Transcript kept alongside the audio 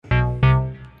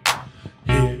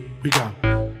we go.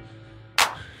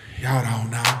 Y'all don't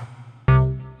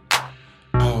know.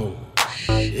 Oh,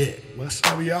 shit. What's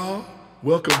up, y'all?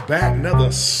 Welcome back.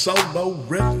 Another solo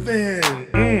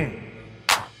riffing.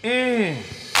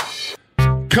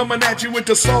 Coming at you with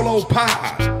the solo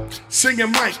pod.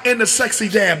 Singing Mike and the sexy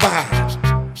dad bod.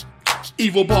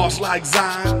 Evil boss like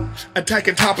Zion.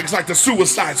 Attacking topics like the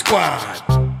Suicide Squad.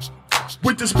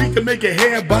 With this beat to make your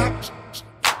hair bop.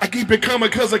 I keep it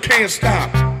coming cause I can't stop.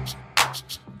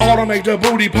 Automate the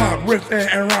booty pop, riffing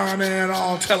and rhyming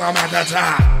all till I'm at the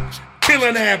top.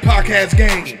 Killing that podcast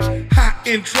game. Hot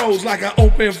intros like an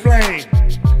open flame.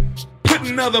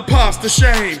 Putting other pops to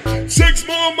shame. 6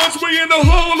 more months we in the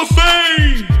Hall of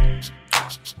Fame.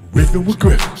 Riffing with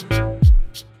Griffin.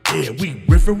 Yeah, we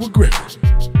riffing with Griffin.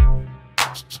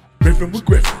 Riffing with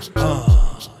Griffin.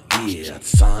 Yeah,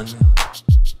 son.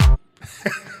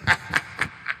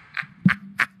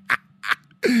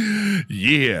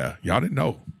 Yeah, y'all didn't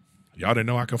know. Y'all didn't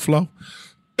know I could flow?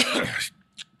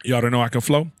 Y'all didn't know I could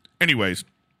flow? Anyways,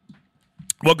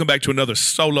 welcome back to another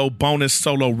solo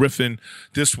riffing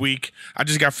this week. I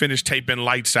just got finished taping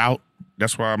Lights Out.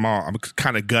 That's why I'm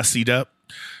kind of gussied up.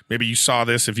 Maybe you saw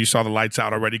this if you saw the Lights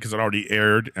Out already because it already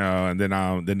aired, and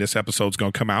then this episode's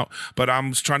going to come out. But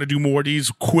I'm trying to do more of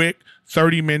these quick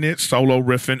 30-minute solo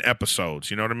riffing episodes.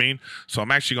 You know what I mean? So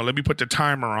I'm actually going to let me put the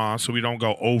timer on so we don't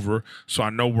go over so I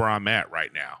know where I'm at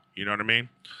right now. You know what I mean?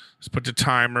 Let's put the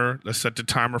timer. Let's set the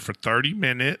timer for 30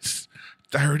 minutes.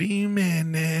 30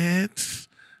 minutes.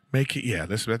 Make it, yeah,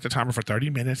 let's set the timer for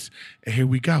 30 minutes. And here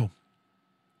we go.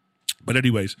 But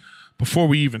anyways, before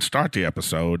we even start the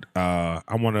episode, I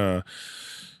want to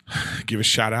give a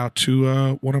shout out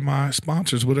to one of my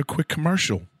sponsors with a quick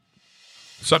commercial.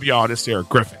 What's up, y'all? This is Eric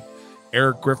Griffin.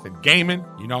 Eric Griffin Gaming.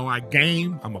 You know, I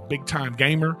game. I'm a big time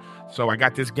gamer. So I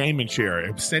got this gaming chair.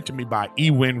 It was sent to me by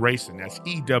eWin Racing. That's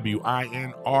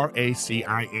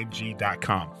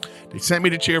EWINRACING.com. They sent me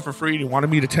the chair for free. They wanted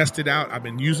me to test it out. I've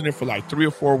been using it for like 3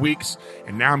 or 4 weeks.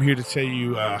 And now I'm here to tell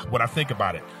you what I think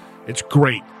about it. It's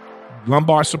great.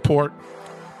 Lumbar support.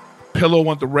 Pillow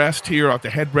on the rest here, off the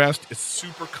headrest. It's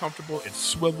super comfortable. It's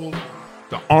swiveled.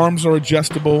 The arms are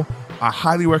adjustable. I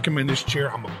highly recommend this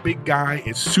chair. I'm a big guy.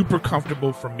 It's super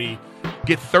comfortable for me.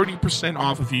 Get 30%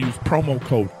 off if you use promo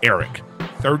code ERIC.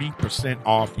 30%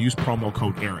 off. Use promo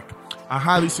code ERIC. I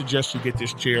highly suggest you get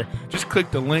this chair. Just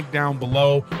click the link down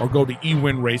below or go to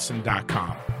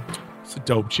ewinracing.com. It's a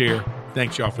dope chair.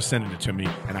 Thanks, y'all, for sending it to me,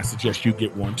 and I suggest you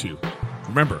get one, too.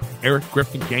 Remember, Eric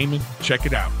Griffin Gaming, check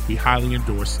it out. We highly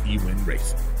endorse eWin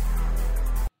Racing.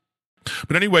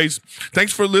 But anyways,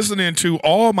 thanks for listening to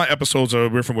all my episodes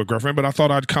of Riffing with Griffin, but I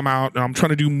thought I'd come out, and I'm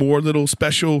trying to do more little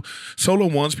special solo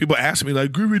ones. People ask me,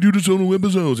 like, Griffin, do the solo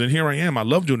episodes, and here I am. I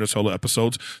love doing the solo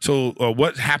episodes. So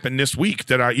what happened this week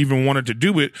that I even wanted to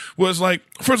do it was, like,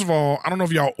 first of all, I don't know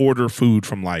if y'all order food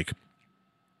from, like,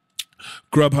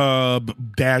 Grubhub,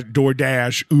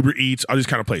 DoorDash, Uber Eats, all these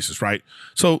kind of places, right?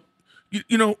 So,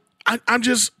 you know, I'm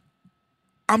just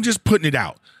putting it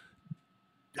out.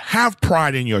 Have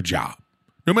pride in your job.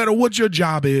 No matter what your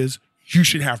job is, you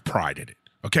should have pride in it,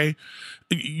 okay?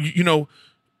 You know,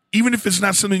 even if it's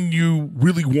not something you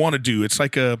really want to do, it's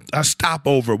like a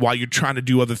stopover while you're trying to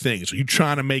do other things. Or you're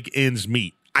trying to make ends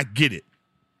meet. I get it.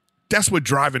 That's what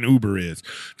driving Uber is.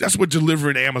 That's what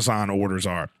delivering Amazon orders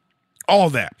are. All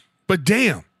that. But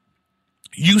damn.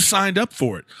 You signed up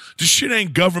for it. This shit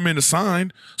ain't government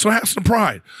assigned, so have some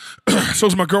pride. So it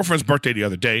was my girlfriend's birthday the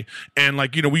other day, and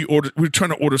like, you know, we were trying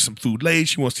to order some food late.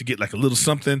 She wants to get like a little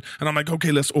something, and I'm like,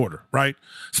 okay, let's order, right?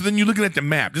 So then you're looking at the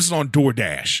map. This is on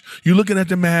DoorDash. You're looking at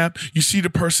the map. You see the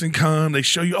person come. They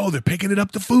show you, oh, they're picking it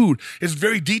up the food. It's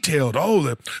very detailed.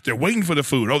 Oh, they're waiting for the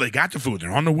food. Oh, they got the food.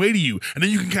 They're on the way to you. And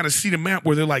then you can kind of see the map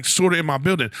where they're like sort of in my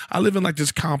building. I live in like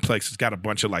this complex. It's got a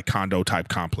bunch of like condo type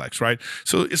complex, right?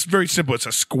 So it's very simple. It's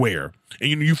a square,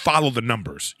 and you follow the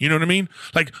numbers. You know what I mean?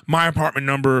 Like my apartment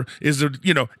number is,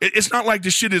 it's not like the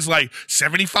shit is like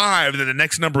 75 and then the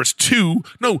next number is 2.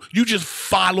 No, you just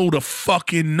follow the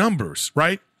fucking numbers,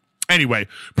 right? Anyway,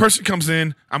 person comes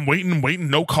in, I'm waiting,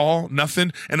 no call,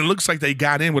 nothing, and it looks like they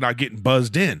got in without getting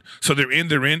buzzed in. So they're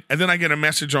in, and then I get a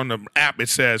message on the app. It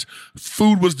says,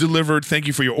 food was delivered, thank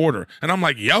you for your order. And I'm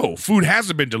like, yo, food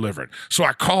hasn't been delivered. So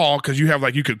I call, because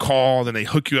you could call, then they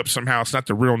hook you up somehow. It's not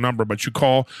the real number, but you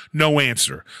call, no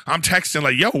answer. I'm texting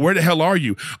like, yo, where the hell are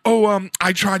you? Oh,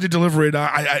 I tried to deliver it.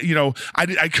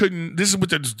 I couldn't. This is what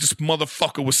this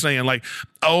motherfucker was saying. Like,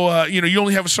 you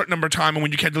only have a certain number of time, and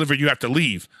when you can't deliver it, you have to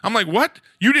leave. I'm like, like, what?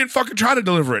 You didn't fucking try to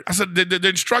deliver it. I said, the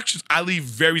instructions, I leave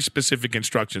very specific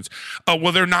instructions.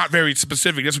 Well, they're not very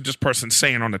specific. That's what this person's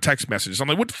saying on the text messages. I'm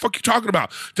like, what the fuck you talking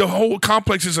about? The whole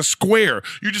complex is a square.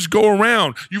 You just go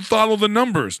around. You follow the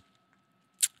numbers.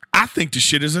 I think the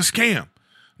shit is a scam.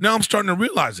 Now I'm starting to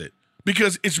realize it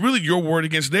because it's really your word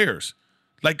against theirs.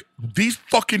 Like, these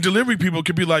fucking delivery people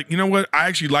could be like, you know what? I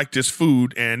actually like this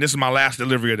food, and this is my last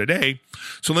delivery of the day.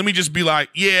 So let me just be like,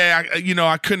 yeah,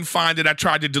 I couldn't find it. I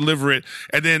tried to deliver it,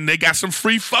 and then they got some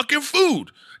free fucking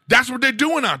food. That's what they're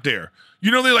doing out there.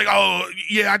 You know, they're like, oh,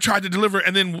 yeah, I tried to deliver,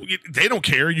 and then they don't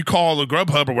care. You call the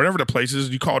Grubhub or whatever the place is.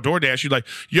 You call DoorDash. You're like,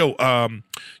 yo,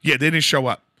 yeah, they didn't show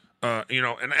up.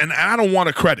 And I don't want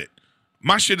a credit.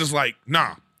 My shit is like,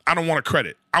 nah, I don't want a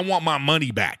credit. I want my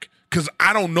money back. Because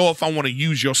I don't know if I want to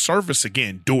use your service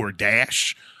again,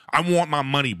 DoorDash. I want my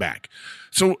money back.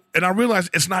 So, and I realize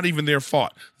it's not even their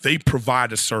fault. They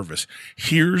provide a service.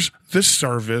 Here's the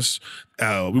service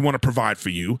we want to provide for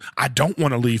you. I don't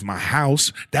want to leave my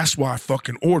house. That's why I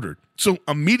fucking ordered. So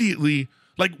immediately,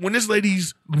 like when this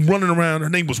lady's running around, her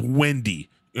name was Wendy,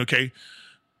 okay?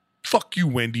 Fuck you,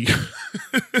 Wendy.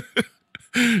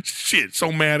 Shit,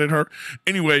 so mad at her.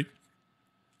 Anyway,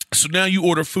 so now you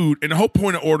order food, and the whole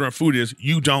point of ordering food is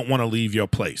you don't want to leave your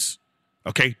place.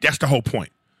 Okay? That's the whole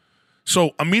point.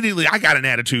 So immediately I got an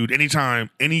attitude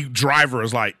anytime any driver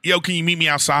is like, yo, can you meet me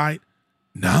outside?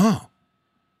 No.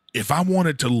 If I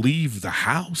wanted to leave the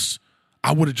house,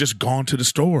 I would have just gone to the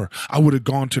store. I would have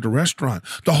gone to the restaurant.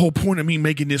 The whole point of me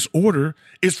making this order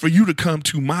is for you to come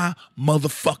to my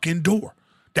motherfucking door.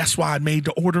 That's why I made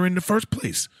the order in the first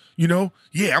place. You know,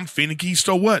 yeah, I'm finicky,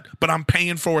 so what? But I'm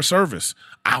paying for a service.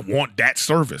 I want that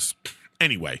service.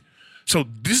 Anyway, so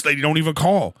this lady don't even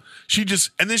call.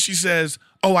 And then she says,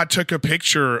 oh, I took a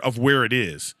picture of where it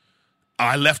is.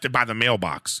 I left it by the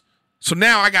mailbox. So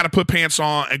now I got to put pants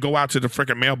on and go out to the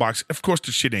freaking mailbox. Of course,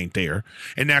 the shit ain't there.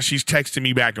 And now she's texting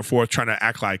me back and forth trying to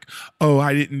act like, oh,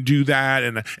 I didn't do that.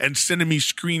 And sending me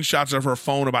screenshots of her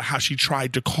phone about how she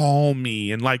tried to call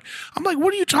me. And like, I'm like,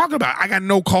 what are you talking about? I got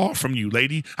no call from you,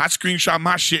 lady. I screenshot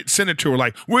my shit, send it to her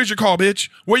like, where's your call, bitch?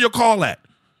 Where your call at?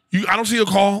 I don't see a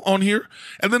call on here.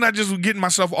 And then I just was getting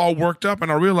myself all worked up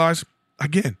and I realized,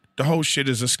 again, the whole shit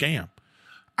is a scam.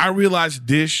 I realized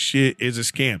this shit is a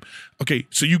scam. Okay,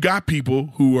 so you got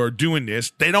people who are doing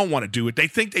this. They don't want to do it. They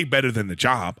think they better than the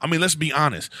job. I mean, let's be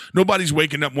honest. Nobody's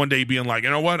waking up one day being like, you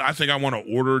know what? I think I want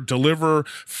to deliver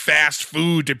fast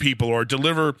food to people or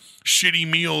deliver shitty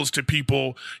meals to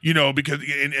people, you know, because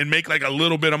and make like a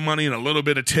little bit of money and a little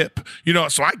bit of tip. You know,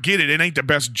 so I get it. It ain't the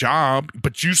best job,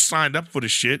 but you signed up for the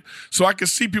shit. So I can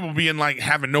see people being like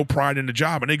having no pride in the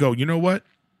job. And they go, you know what?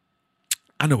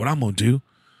 I know what I'm going to do.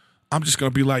 I'm just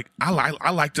going to be like,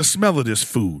 I like the smell of this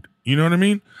food. You know what I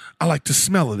mean? I like the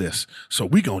smell of this. So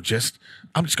I'm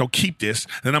just going to keep this.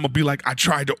 And I'm going to be like, I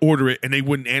tried to order it and they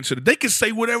wouldn't answer it. They can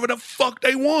say whatever the fuck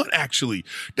they want, actually.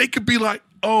 They could be like,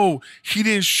 oh, he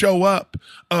didn't show up.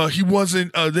 He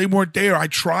wasn't, they weren't there. I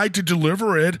tried to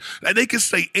deliver it. And they can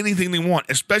say anything they want,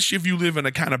 especially if you live in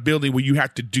a kind of building where you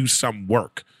have to do some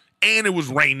work. And it was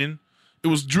raining. It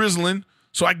was drizzling.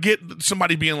 So I get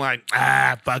somebody being like,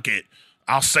 fuck it.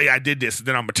 I'll say I did this and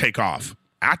then I'm going to take off.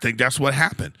 I think that's what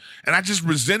happened. And I just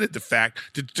resented the fact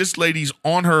that this lady's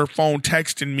on her phone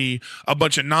texting me a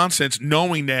bunch of nonsense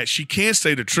knowing that she can't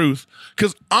say the truth.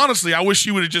 Because honestly, I wish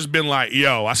she would have just been like,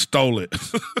 yo, I stole it.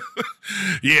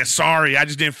 Yeah, sorry. I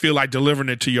just didn't feel like delivering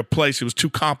it to your place. It was too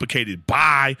complicated.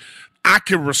 Bye. I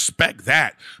can respect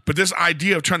that. But this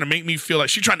idea of trying to make me feel like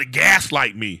she's trying to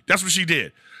gaslight me. That's what she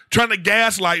did. Trying to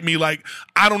gaslight me like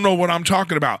I don't know what I'm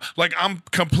talking about. Like I'm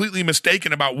completely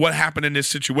mistaken about what happened in this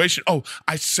situation. Oh,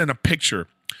 I sent a picture.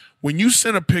 When you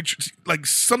send a picture, like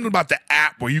something about the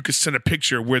app where you could send a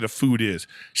picture of where the food is.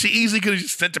 She easily could have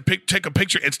just take a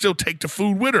picture and still take the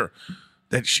food with her.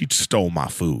 That she stole my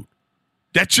food.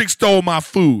 That chick stole my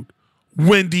food.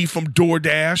 Wendy from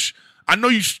DoorDash. I know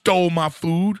you stole my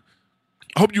food.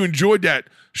 I hope you enjoyed that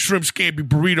shrimp scampi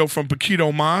burrito from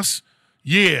Paquito Mas.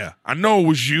 Yeah, I know it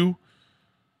was you.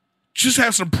 Just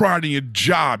have some pride in your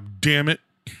job, damn it.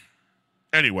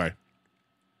 Anyway,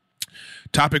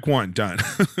 topic 1, done.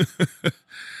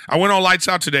 I went on Lights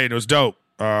Out today, and it was dope.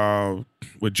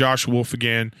 With Josh Wolf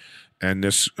again, and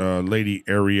this lady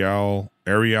Ariel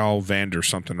Vander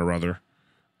something or other.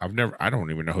 I don't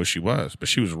even know who she was, but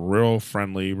she was real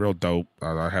friendly, real dope.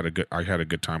 I had a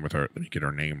good time with her. Let me get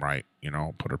her name right,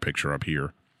 put her picture up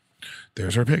here.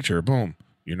 There's her picture, boom,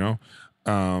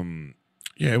 Yeah,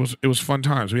 it was fun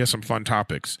times. We had some fun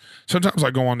topics. Sometimes I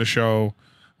go on the show.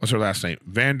 What's her last name?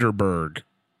 Vanderberg.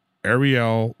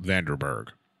 Ariel Vanderberg.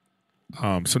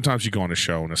 Sometimes you go on a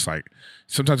show and it's like,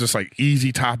 sometimes it's like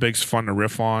easy topics, fun to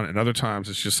riff on, and other times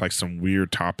it's just like some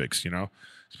weird topics, you know?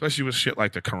 Especially with shit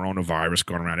like the coronavirus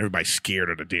going around. Everybody's scared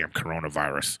of the damn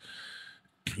coronavirus.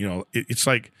 You know, it's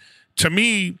like, to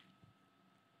me,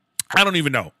 I don't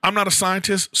even know. I'm not a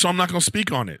scientist, so I'm not going to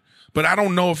speak on it. But I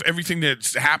don't know if everything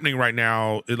that's happening right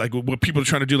now, like what people are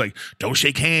trying to do, like don't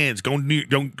shake hands,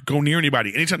 don't go near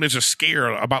anybody. Anytime there's a scare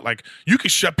about like you can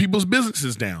shut people's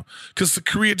businesses down, because the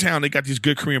Koreatown, they got these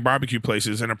good Korean barbecue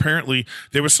places, and apparently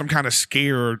there was some kind of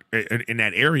scare in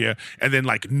that area, and then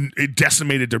like it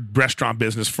decimated the restaurant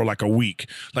business for like a week.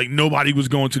 Like nobody was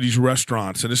going to these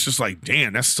restaurants, and it's just like,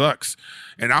 damn, that sucks.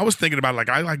 And I was thinking about like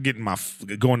I like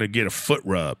going to get a foot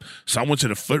rub, so I went to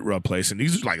the foot rub place, and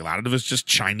these are like a lot of it's just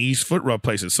Chinese foot rub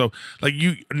places. So like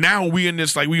now we in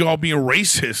this like we all being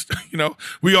racist, you know,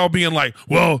 we all being like,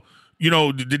 well, you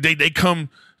know, they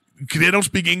come, they don't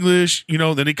speak English, you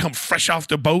know, then they come fresh off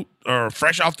the boat or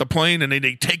fresh off the plane, and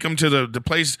they take them to the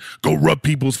place, go rub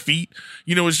people's feet.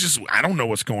 You know, it's just, I don't know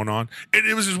what's going on. And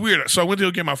it was just weird. So I went to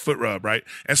go get my foot rub, right?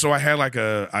 And so I had like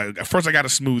at first I got a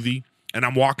smoothie. And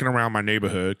I'm walking around my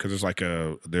neighborhood because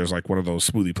there's like one of those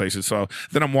smoothie places. So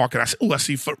then I'm walking. I said, "Oh, I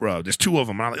see foot rub. There's two of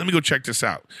them." I'm like, let me go check this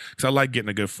out because I like getting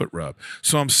a good foot rub.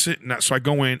 So I'm sitting. So I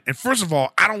go in, and first of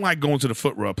all, I don't like going to the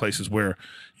foot rub places where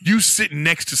you sitting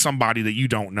next to somebody that you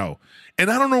don't know. And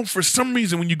I don't know, for some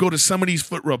reason, when you go to some of these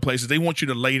foot rub places, they want you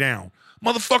to lay down.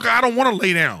 Motherfucker, I don't want to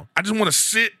lay down. I just want to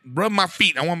sit, rub my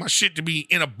feet. I want my shit to be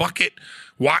in a bucket,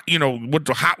 you know, with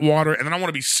the hot water, and then I want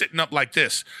to be sitting up like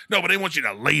this. No, but they want you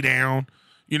to lay down,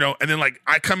 you know, and then like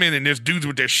I come in and there's dudes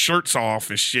with their shirts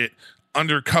off and shit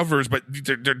under covers, but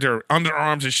their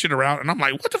underarms and shit are out, and I'm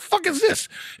like, what the fuck is this?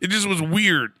 It just was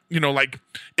weird, you know, like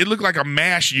it looked like a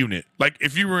MASH unit. Like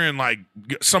if you were in like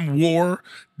some war,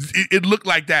 it looked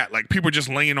like that. Like people just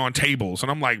laying on tables,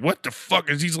 and I'm like, what the fuck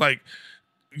is these like?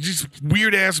 These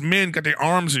weird ass men got their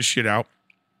arms and shit out.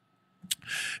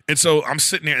 And so I'm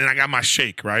sitting there and I got my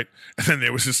shake, right? And then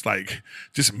there was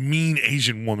this mean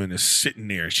Asian woman is sitting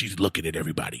there. She's looking at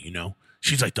everybody, you know?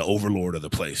 She's like the overlord of the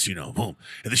place, you know, boom.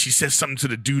 And then she says something to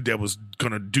the dude that was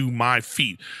going to do my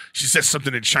feet. She says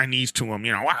something in Chinese to him,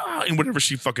 you know, wow, and whatever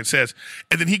she fucking says.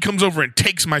 And then he comes over and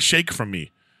takes my shake from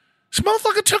me. This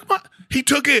motherfucker took my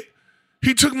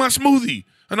smoothie.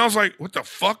 And I was like, what the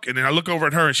fuck? And then I look over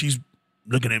at her and she's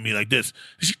looking at me like this.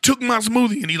 She took my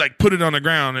smoothie and he like put it on the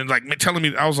ground and like telling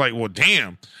me, I was like, well,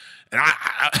 damn. And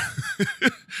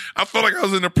I felt like I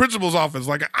was in the principal's office.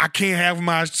 Like I can't have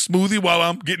my smoothie while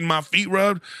I'm getting my feet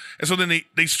rubbed. And so then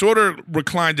they sort of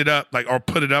reclined it up, like, or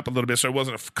put it up a little bit so it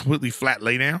wasn't a completely flat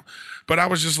lay down. But I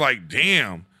was just like,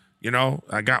 damn, you know,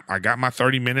 I got my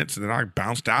 30 minutes and then I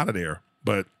bounced out of there.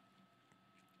 But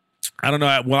I don't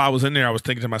know. While I was in there, I was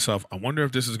thinking to myself, I wonder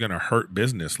if this is going to hurt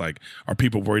business. Like, are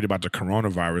people worried about the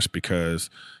coronavirus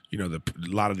because, you know, a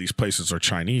lot of these places are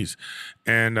Chinese?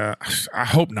 And I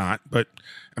hope not. But,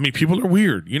 I mean, people are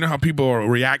weird. You know how people are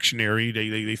reactionary.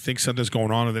 They think something's going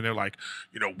on, and then they're like,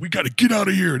 you know, we got to get out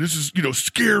of here. This is, you know,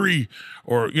 scary.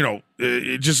 Or, you know,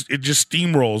 it just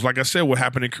steamrolls. Like I said, what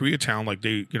happened in Koreatown, like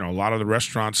they, you know, a lot of the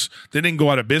restaurants, they didn't go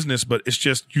out of business, but it's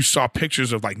just, you saw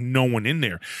pictures of like no one in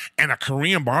there. And a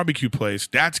Korean barbecue place,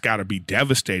 that's got to be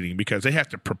devastating because they have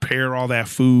to prepare all that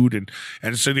food.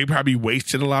 And so they probably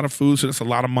wasted a lot of food. So that's a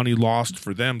lot of money lost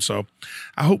for them. So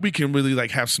I hope we can really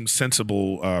like have some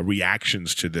sensible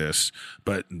reactions to this.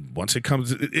 But once it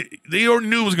comes, they already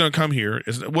knew it was going to come here.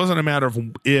 It wasn't a matter of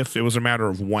if, it was a matter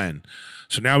of when.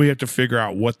 So now we have to figure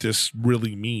out what this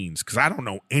really means because I don't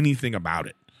know anything about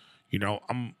it. You know,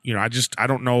 I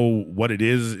don't know what it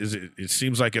is. It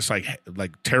seems like it's like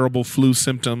terrible flu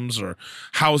symptoms, or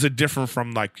how is it different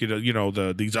from like, these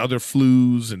other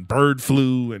flus and bird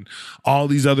flu and all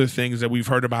these other things that we've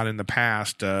heard about in the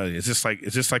past? Is this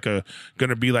going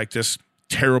to be like this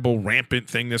terrible rampant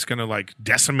thing that's going to like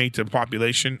decimate the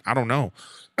population? I don't know.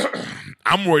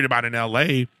 I'm worried about in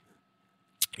LA.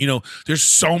 You know, there's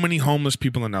so many homeless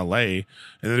people in LA and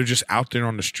they're just out there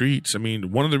on the streets. I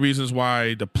mean, one of the reasons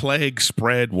why the plague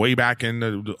spread way back in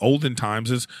the olden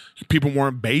times is people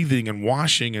weren't bathing and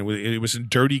washing, and it was in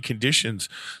dirty conditions.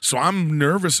 So I'm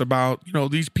nervous about, you know,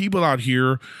 these people out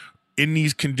here in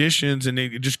these conditions and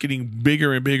they're just getting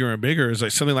bigger and bigger and bigger. Is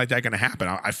like something like that going to happen?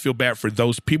 I feel bad for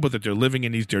those people that they're living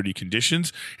in these dirty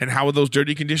conditions, and how are those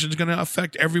dirty conditions going to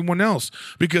affect everyone else?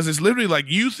 Because it's literally like,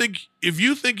 if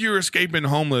you think you're escaping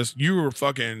homeless, you are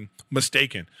fucking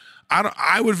mistaken.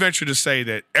 I would venture to say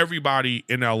that everybody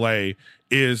in LA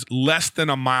is less than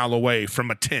a mile away from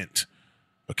a tent.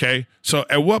 Okay. So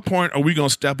at what point are we going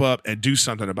to step up and do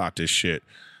something about this shit?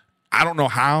 I don't know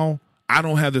how. I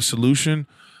don't have the solution.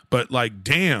 But like,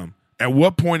 damn, At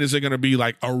what point is it going to be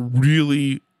like a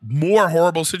really more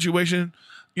horrible situation,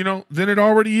 than it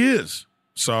already is?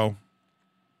 So,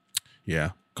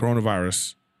 yeah,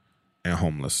 coronavirus and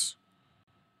homeless,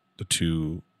 the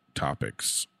two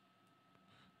topics.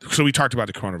 So we talked about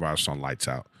the coronavirus on Lights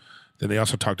Out. Then they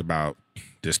also talked about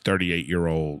this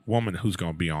 38-year-old woman who's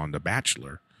going to be on The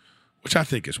Bachelor, which I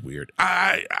think is weird.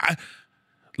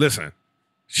 Listen,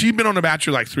 she'd been on The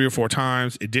Bachelor like 3 or 4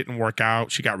 times. It didn't work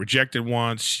out. She got rejected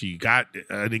once. She got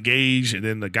engaged, and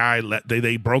then the guy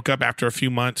they broke up after a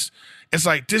few months. It's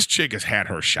like this chick has had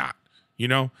her shot,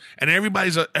 And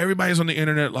everybody's on the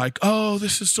internet like, oh,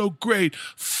 this is so great.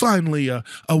 Finally, a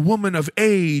woman of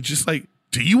age. It's like,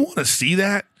 do you want to see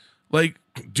that? Like,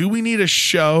 do we need a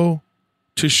show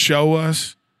to show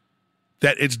us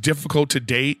that it's difficult to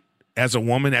date as a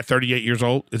woman at 38 years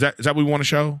old? Is that what we want to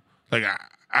show? Like,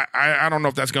 I don't know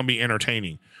if that's going to be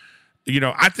entertaining.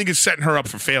 I think it's setting her up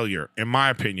for failure, in my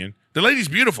opinion. The lady's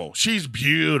beautiful. She's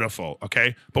beautiful,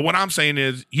 okay? But what I'm saying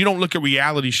is you don't look at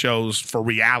reality shows for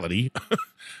reality.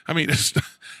 I mean,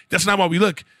 that's not what we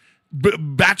look.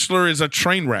 Bachelor is a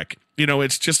train wreck.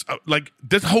 It's just like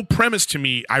this whole premise to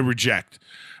me, I reject.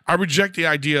 I reject the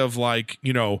idea of like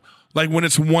when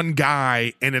it's one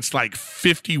guy and it's like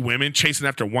 50 women chasing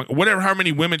after one, whatever, how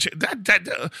many women,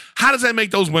 how does that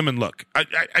make those women look?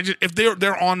 I just, if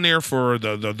they're on there for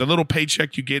the little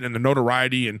paycheck you get and the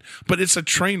notoriety, but it's a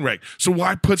train wreck. So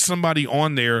why put somebody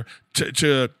on there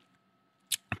to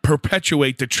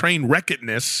perpetuate the train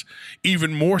wreckedness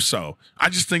even more so? I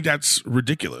just think that's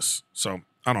ridiculous. So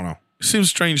I don't know. It seems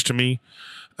strange to me.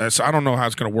 So I don't know how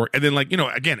it's going to work. And then,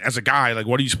 again, as a guy,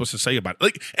 what are you supposed to say about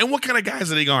it? And what kind of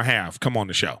guys are they going to have come on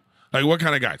the show? Like, what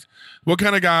kind of guys? What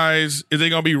kind of guys? Is they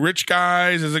going to be rich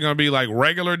guys? Is it going to be,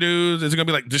 regular dudes? Is it going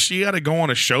to be, does she have to go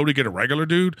on a show to get a regular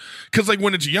dude? Because,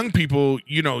 when it's young people,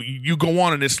 you go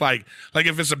on and it's like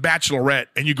if it's a bachelorette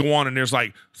and you go on and there's,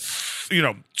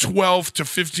 12 to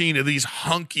 15 of these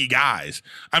hunky guys.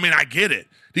 I mean, I get it.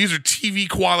 These are TV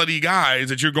quality guys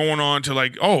that you're going on to,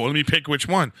 let me pick which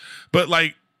one. But,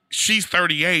 she's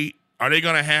 38. Are they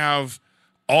going to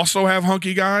also have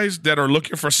hunky guys that are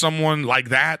looking for someone like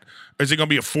that? Or is it going to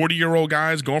be a 40-year-old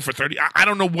guys going for 30? I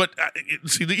don't know what.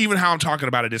 See, even how I'm talking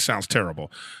about it sounds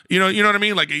terrible. You know what I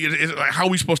mean? How are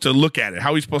we supposed to look at it?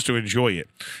 How are we supposed to enjoy it?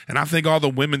 And I think all the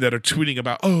women that are tweeting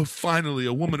about, oh, finally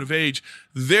a woman of age,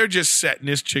 they're just setting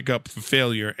this chick up for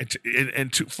failure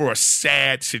and for a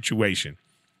sad situation.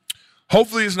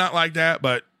 Hopefully it's not like that,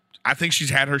 but I think she's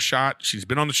had her shot. She's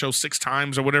been on the show 6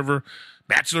 times or whatever.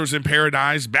 Bachelor's in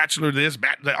Paradise, Bachelor this,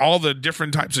 all the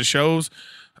different types of shows.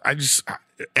 At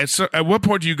what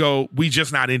point do you go, we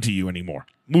just not into you anymore?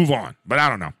 Move on. But I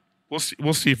don't know.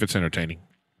 We'll see if it's entertaining.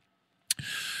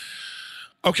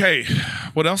 Okay,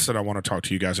 what else did I want to talk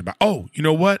to you guys about? Oh, you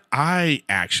know what? so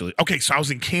I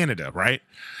was in Canada, right?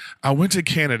 I went to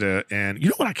Canada, and you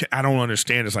know what I don't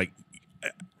understand is I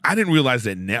didn't realize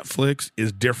that Netflix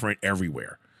is different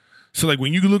everywhere. So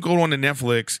when you go on to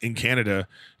Netflix in Canada,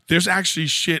 there's actually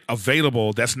shit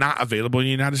available that's not available in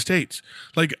the United States.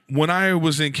 When I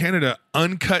was in Canada,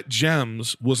 Uncut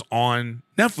Gems was on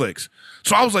Netflix.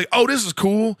 So I was like, oh, this is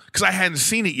cool, because I hadn't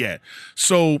seen it yet.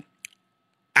 So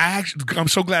I'm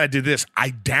so glad I did this.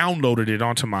 I downloaded it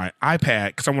onto my iPad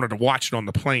because I wanted to watch it on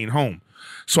the plane home.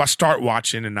 So I start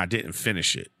watching and I didn't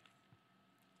finish it.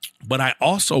 But I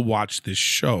also watched this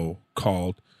show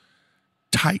called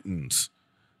Titans,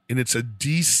 and it's a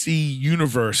DC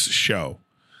Universe show.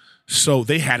 So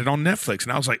they had it on Netflix,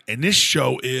 and I was like, and this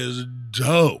show is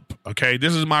dope. Okay,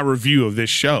 this is my review of this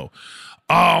show.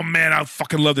 Oh, man, I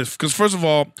fucking love this. Because first of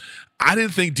all, I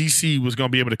didn't think DC was going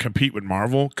to be able to compete with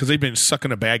Marvel because they've been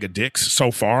sucking a bag of dicks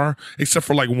so far, except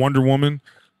for Wonder Woman,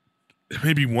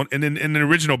 maybe one, and then the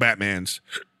original Batmans.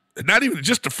 Not even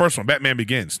just the first one, Batman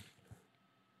Begins.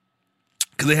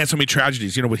 Because they had so many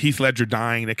tragedies, with Heath Ledger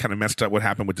dying, that kind of messed up what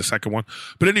happened with the second one.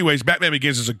 But anyways, Batman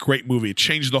Begins is a great movie. It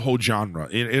changed the whole genre.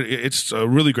 It's a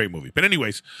really great movie. But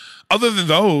anyways, other than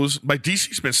those,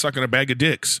 DC's been sucking a bag of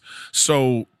dicks.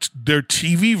 So their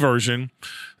TV version,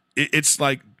 it's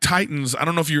like Titans. I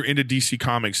don't know if you're into DC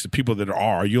Comics. The people that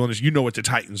are, you know what the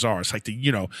Titans are. It's like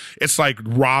it's like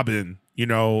Robin,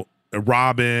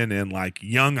 Robin and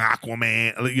young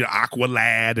Aquaman,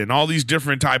 Aqualad, and all these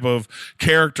different type of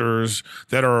characters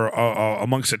that are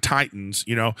amongst the Titans,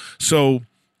 So,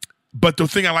 but the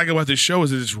thing I like about this show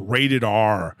is that it's rated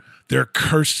R. They're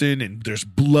cursing and there's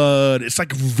blood. It's a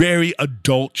very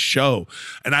adult show,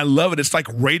 and I love it. It's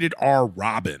rated R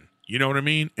Robin. You know what I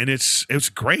mean? And it's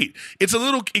great. It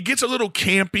gets a little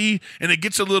campy, and it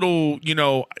gets a little,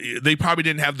 they probably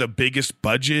didn't have the biggest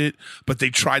budget, but they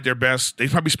tried their best. They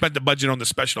probably spent the budget on the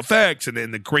special effects and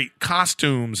then the great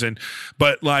costumes.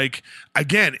 But like,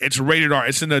 again, it's rated R.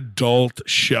 It's an adult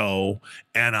show,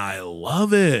 and I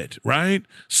love it, right?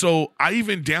 So I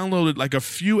even downloaded like a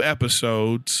few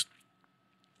episodes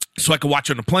so I could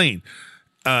watch on the plane.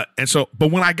 But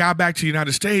when I got back to the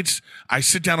United States, I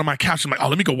sit down on my couch. I'm like, oh,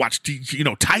 let me go watch,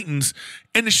 Titans.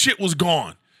 And the shit was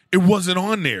gone. It wasn't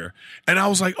on there. And I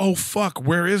was like, oh, fuck,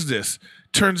 where is this?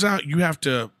 Turns out you have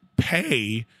to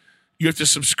pay. You have to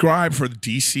subscribe for the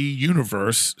DC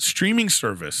Universe streaming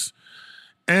service.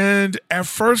 And at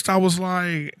first I was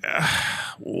like,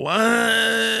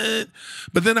 what?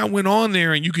 But then I went on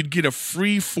there and you could get a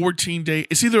free 14-day,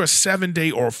 it's either a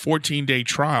 7-day or a 14-day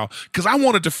trial, because I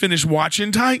wanted to finish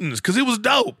watching Titans because it was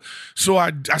dope. So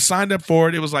I signed up for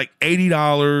it. It was like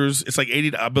 $80. It's like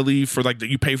 $80, I believe, for like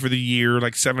you pay for the year,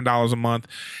 like $7 a month.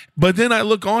 But then I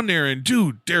look on there and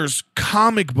dude, there's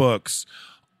comic books,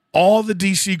 all the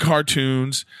DC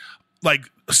cartoons, like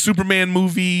Superman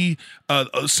movie,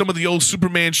 some of the old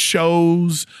Superman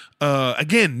shows,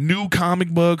 again, new comic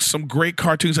books, some great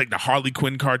cartoons like the Harley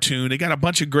Quinn cartoon. They got a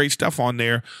bunch of great stuff on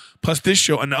there. Plus this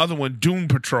show and the other one, Doom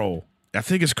Patrol. I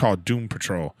think it's called Doom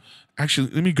Patrol. Actually,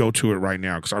 let me go to it right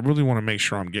now because I really want to make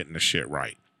sure I'm getting the shit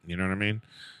right. You know what I mean?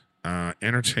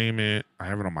 Entertainment. I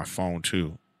have it on my phone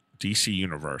too. DC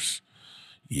Universe.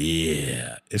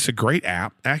 Yeah, it's a great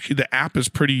app. Actually, the app is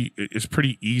pretty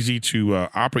easy to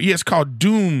operate. Yeah, it's called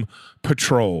Doom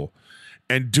Patrol,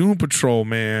 and Doom Patrol,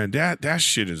 man, that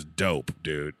shit is dope,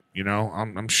 dude.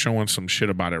 I'm showing some shit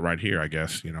about it right here. I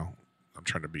guess I'm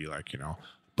trying to be like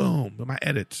boom with my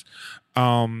edits.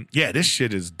 Yeah, this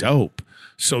shit is dope.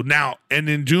 So now, and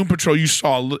in Doom Patrol, you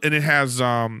saw, and it has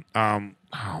oh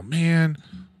man.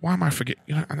 Why am I forgetting?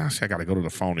 Honestly, I got to go to the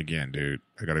phone again, dude.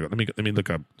 I got to go. Let me look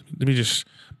up. Let me just.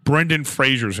 Brendan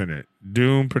Fraser's in it.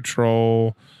 Doom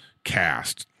Patrol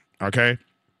cast. Okay.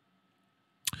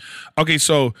 Okay,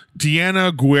 so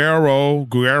Deanna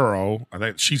Guerrero, I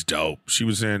think she's dope. She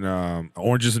was in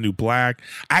Orange is the New Black.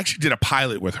 I actually did a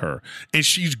pilot with her, and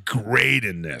she's great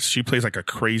in this. She plays like a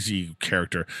crazy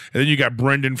character. And then you got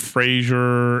Brendan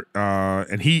Fraser,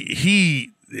 and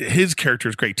his character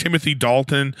is great. Timothy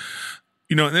Dalton.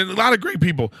 And a lot of great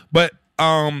people, but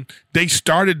they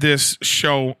started this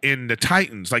show in the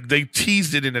Titans. Like they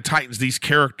teased it in the Titans. These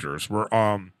characters were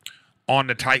on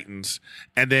the Titans,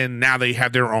 and then now they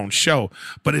have their own show.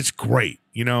 But it's great,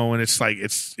 and it's like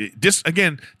this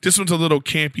one's a little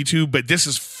campy too, but this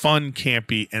is fun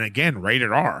campy, and again,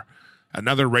 rated R.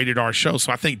 Another rated R show.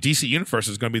 So I think DC Universe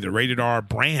is going to be the rated R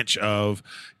branch of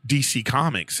DC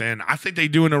Comics. And I think they're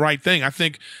doing the right thing. I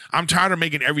think I'm tired of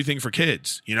making everything for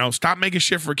kids. Stop making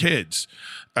shit for kids.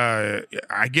 I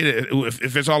get it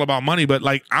if it's all about money, but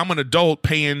like I'm an adult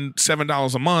paying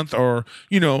 $7 a month, or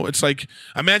it's like,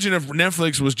 imagine if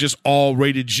Netflix was just all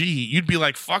rated G. You'd be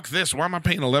like, fuck this. Why am I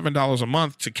paying $11 a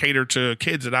month to cater to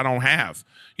kids that I don't have?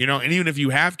 And even if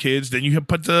you have kids, then you have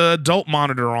put the adult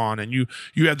monitor on, and you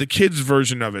have the kids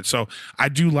version of it. So I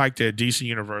do like that DC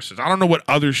Universe. I don't know what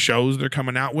other shows they're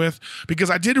coming out with, because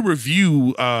I did a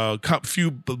review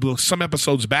some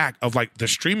episodes back of like the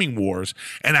streaming wars,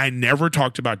 and I never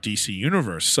talked about DC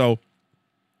Universe. So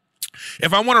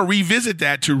if I want to revisit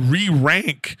that to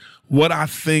re-rank what I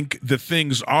think the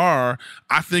things are,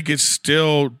 I think it's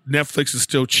still, Netflix is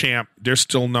still champ. They're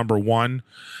still number one.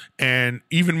 And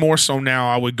even more so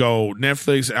now, I would go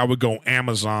Netflix, I would go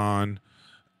Amazon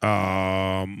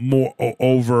more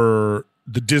over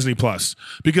the Disney Plus.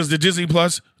 Because the Disney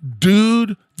Plus,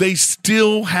 dude, they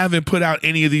still haven't put out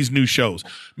any of these new shows.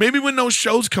 Maybe when those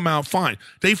shows come out, fine.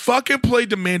 They fucking played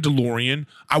The Mandalorian.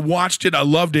 I watched it. I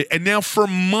loved it. And now for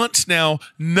months now,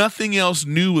 nothing else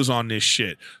new is on this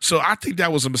shit. So I think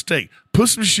that was a mistake. Put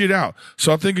some shit out.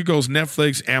 So I think it goes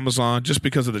Netflix, Amazon, just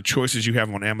because of the choices you have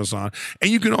on Amazon.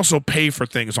 And you can also pay for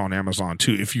things on Amazon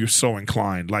too, if you're so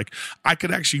inclined. Like I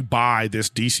could actually buy this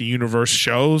DC Universe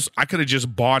shows. I could have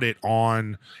just bought it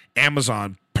on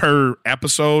Amazon per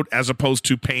episode as opposed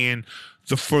to paying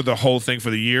for the whole thing for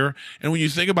the year. And when you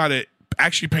think about it,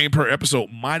 actually paying per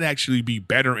episode might actually be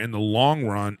better in the long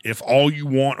run if all you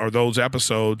want are those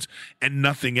episodes and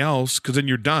nothing else, because then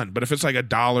you're done. But if it's like $1,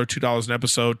 $2 an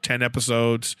episode, 10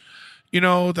 episodes,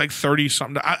 like 30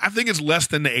 something, I think it's less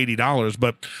than the $80,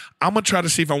 but I'm going to try to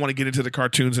see if I want to get into the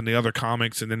cartoons and the other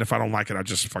comics. And then if I don't like it, I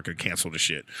just fucking cancel the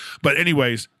shit. But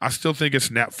anyways, I still think it's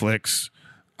Netflix.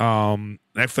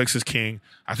 Netflix is king.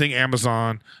 I think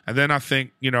Amazon, and then I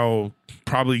think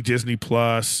probably Disney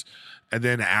Plus, and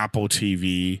then Apple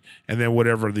TV, and then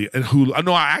whatever and Hulu.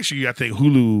 No, I think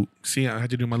Hulu. See, I had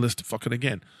to do my list fucking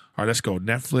again. All right, let's go.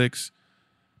 Netflix,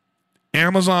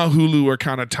 Amazon, Hulu are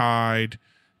kind of tied.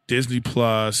 Disney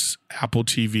Plus, Apple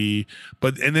TV,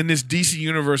 and then this DC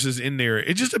Universe is in there.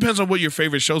 It just depends on what your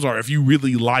favorite shows are. If you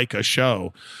really like a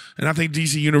show, and I think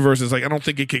DC Universe is like, I don't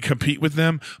think it can compete with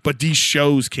them, but these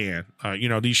shows can.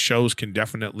 These shows can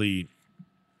definitely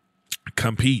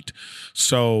compete.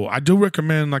 So I do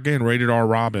recommend, again, Rated R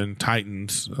Robin,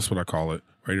 Titans. That's what I call it.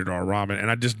 Rated R Robin. And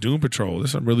I just Doom Patrol.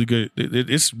 It's a really good,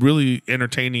 it's really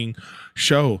entertaining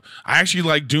show. I actually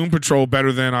like Doom Patrol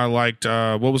better than I liked,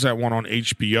 what was that one on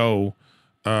HBO?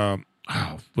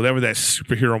 Whatever that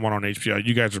superhero one on HBO.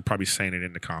 You guys are probably saying it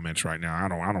in the comments right now. I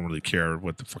don't really care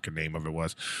what the fucking name of it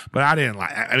was. But I didn't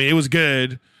like, I mean, it was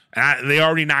good. They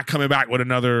already not coming back with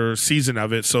another season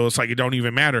of it, so it's like it don't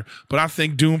even matter. But I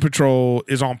think Doom Patrol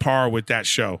is on par with that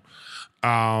show.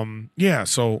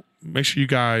 So make sure you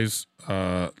guys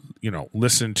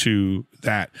listen to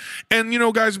that.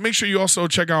 And guys, make sure you also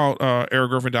check out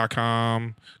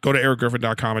ericgriffin.com. Go to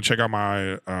ericgriffin.com and check out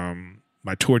my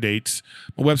my tour dates.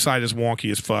 My website is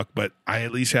wonky as fuck, but I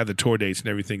at least have the tour dates and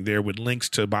everything there with links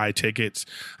to buy tickets.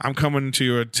 I'm coming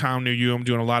to a town near you. I'm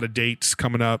doing a lot of dates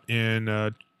coming up in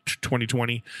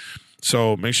 2020.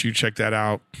 So make sure you check that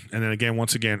out. And then again,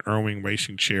 once again, Irwing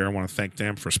Racing Chair. I want to thank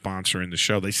them for sponsoring the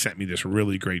show. They sent me this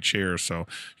really great chair. So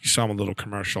you saw a little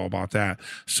commercial about that.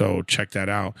 So check that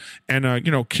out. And,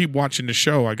 keep watching the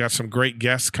show. I got some great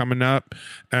guests coming up.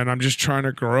 And I'm just trying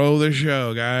to grow the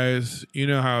show, guys. You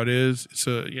know how it is. It's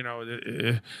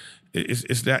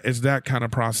it's that kind of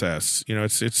process.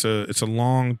 It's a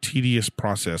long, tedious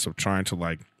process of trying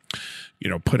to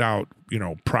put out,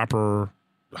 proper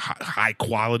high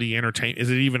quality entertainment. Is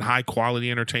it even high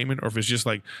quality entertainment, or if it's just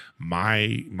like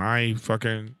my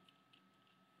fucking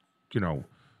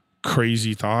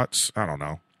crazy thoughts? I don't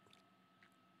know.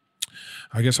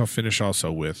 I guess I'll finish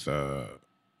also with the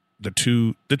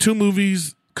two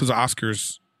movies, because the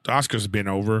Oscars have been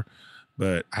over,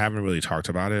 but I haven't really talked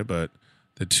about it. But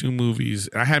the two movies,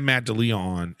 and I had Matt D'Elia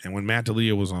on, and when Matt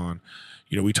D'Elia was on,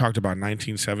 we talked about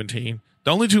 1917.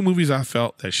 The only two movies I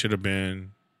felt that should have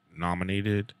been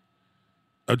nominated,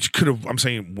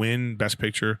 win Best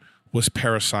Picture, was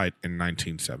Parasite in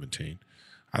 1917.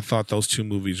 I thought those two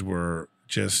movies were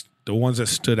just the ones that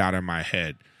stood out in my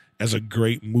head as a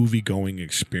great movie-going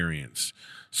experience.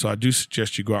 So I do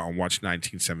suggest you go out and watch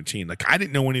 1917. Like, I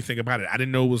didn't know anything about it. I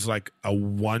didn't know it was like a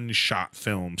one-shot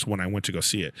film when I went to go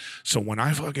see it. So when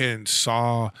I fucking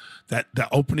saw that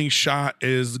the opening shot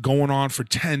is going on for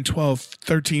 10, 12,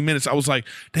 13 minutes, I was like,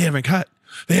 they haven't cut.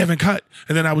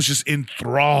 And then I was just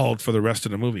enthralled for the rest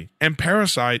of the movie. And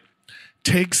Parasite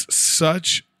takes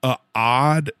such a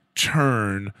odd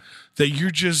turn that you're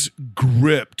just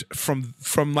gripped from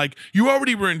like, you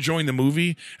already were enjoying the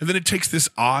movie, and then it takes this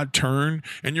odd turn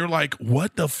and you're like,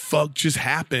 what the fuck just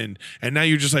happened? And now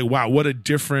you're just like, wow, what a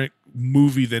different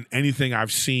movie than anything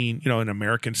I've seen, in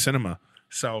American cinema.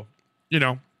 So,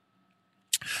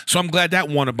 so I'm glad that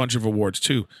won a bunch of awards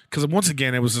too. Because once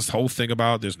again, it was this whole thing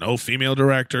about there's no female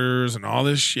directors and all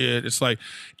this shit. It's like,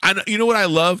 you know what I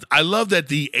loved? I love that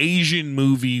the Asian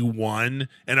movie won,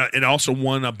 and it also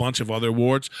won a bunch of other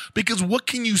awards. Because what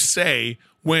can you say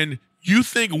when you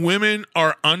think women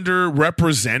are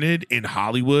underrepresented in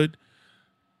Hollywood?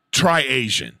 Try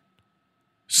Asian.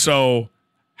 So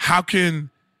how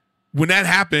can, when that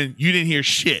happened, you didn't hear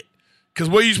shit? Because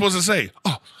what are you supposed to say?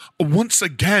 Oh, once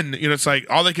again, it's like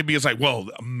all they could be is like, well,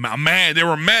 a man, there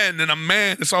were men and a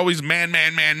man. It's always man.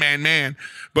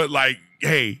 But like,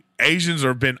 hey, Asians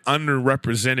have been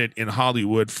underrepresented in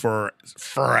Hollywood for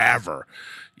forever,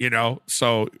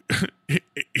 So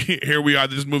here we are.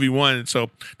 This movie won, so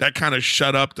that kind of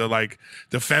shut up the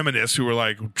feminists who were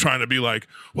like trying to be like,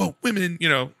 well, women,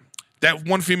 that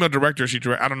one female director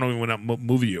I don't know even what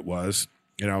movie it was.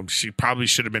 She probably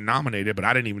should have been nominated, but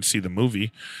I didn't even see the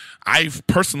movie. I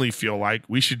personally feel like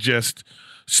we should just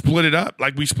split it up.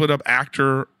 Like we split up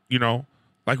actor,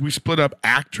 like we split up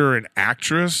actor and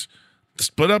actress,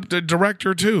 split up the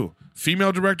director too.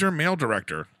 Female director, male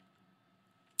director.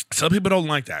 Some people don't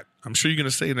like that. I'm sure you're going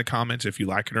to say in the comments if you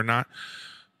like it or not.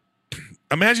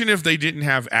 Imagine if they didn't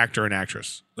have actor and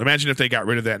actress. Imagine if they got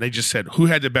rid of that and they just said, who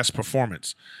had the best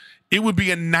performance? It would be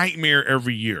a nightmare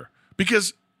every year,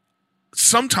 because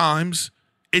sometimes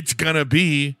it's going to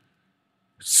be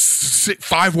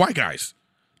 5 white guys.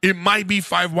 It might be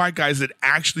 5 white guys that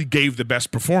actually gave the best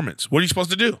performance. What are you supposed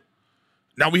to do?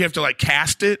 Now we have to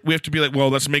cast it. We have to be like, well,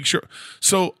 let's make sure.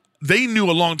 So they knew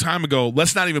a long time ago,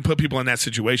 let's not even put people in that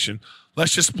situation.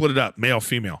 Let's just split it up, male,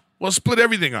 female. Well, split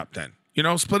everything up then.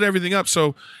 split everything up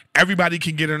so everybody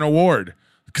can get an award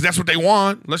because that's what they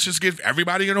want. Let's just give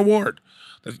everybody an award.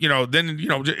 Then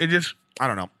it just, I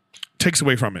don't know, takes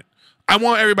away from it. I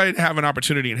want everybody to have an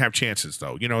opportunity and have chances,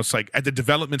 though. It's like at the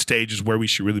development stage is where we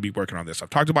should really be working on this. I've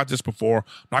talked about this before.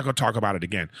 I'm not going to talk about it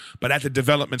again. But at the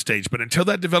development stage. But until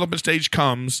that development stage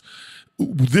comes,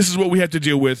 this is what we have to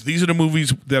deal with. These are the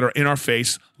movies that are in our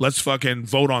face. Let's fucking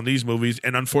vote on these movies.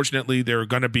 And unfortunately, there are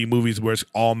going to be movies where it's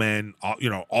all men,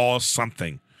 all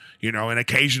something. And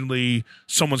occasionally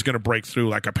someone's going to break through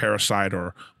like a Parasite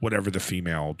or whatever the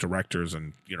female directors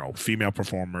and, female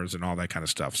performers and all that kind of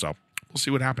stuff. So we'll see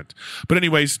what happens. But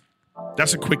anyways,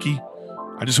 that's a quickie.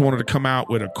 I just wanted to come out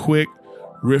with a quick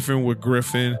riffing with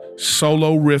Griffin,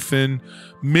 solo riffing,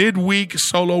 midweek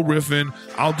solo riffing.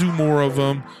 I'll do more of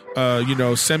them.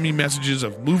 Send me messages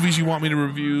of movies you want me to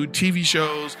review, TV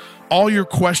shows, all your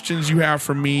questions you have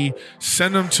for me.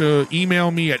 Send them to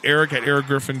email me at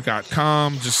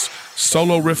eric@ericgriffin.com. Just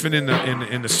solo riffing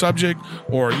in the subject,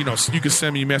 or you can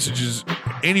send me messages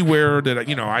anywhere that I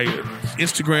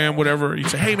Instagram, whatever. You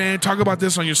say, hey man, talk about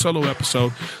this on your solo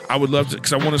episode. I would love to,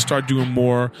 because I want to start doing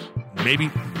more,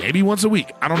 maybe once a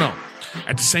week. I don't know.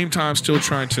 At the same time, still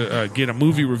trying to get a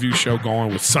movie review show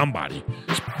going with somebody.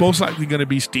 It's most likely going to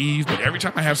be Steve, but every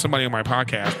time I have somebody on my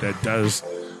podcast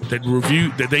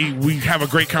we have a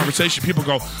great conversation, people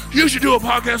go, you should do a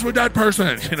podcast with that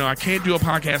person. I can't do a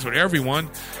podcast with everyone.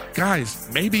 Guys,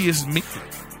 maybe it's me.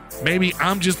 Maybe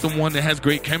I'm just the one that has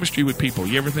great chemistry with people.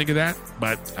 You ever think of that?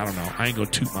 But I don't know. I ain't going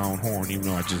to toot my own horn, even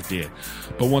though I just did.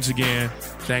 But once again,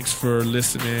 thanks for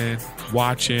listening,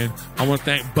 watching. I want to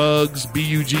thank Bugs,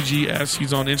 Buggs.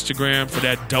 He's on Instagram for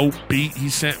that dope beat he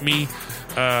sent me.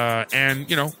 I'll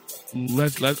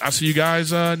see you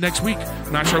guys next week.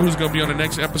 Not sure who's going to be on the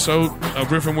next episode of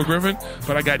Riffin' with Griffin,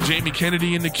 but I got Jamie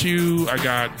Kennedy in the queue. I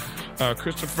got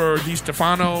Christopher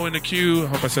DiStefano in the queue. I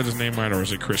hope I said his name right, or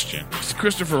is it Christian? It's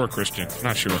Christopher or Christian.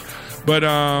 Not sure. But,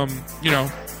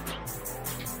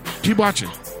 keep watching.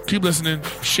 Keep listening.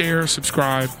 Share,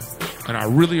 subscribe. And I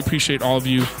really appreciate all of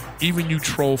you, even you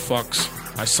troll fucks.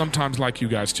 I sometimes like you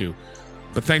guys too.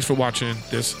 But thanks for watching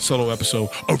this solo episode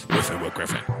of Riffin' with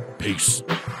Griffin. Peace.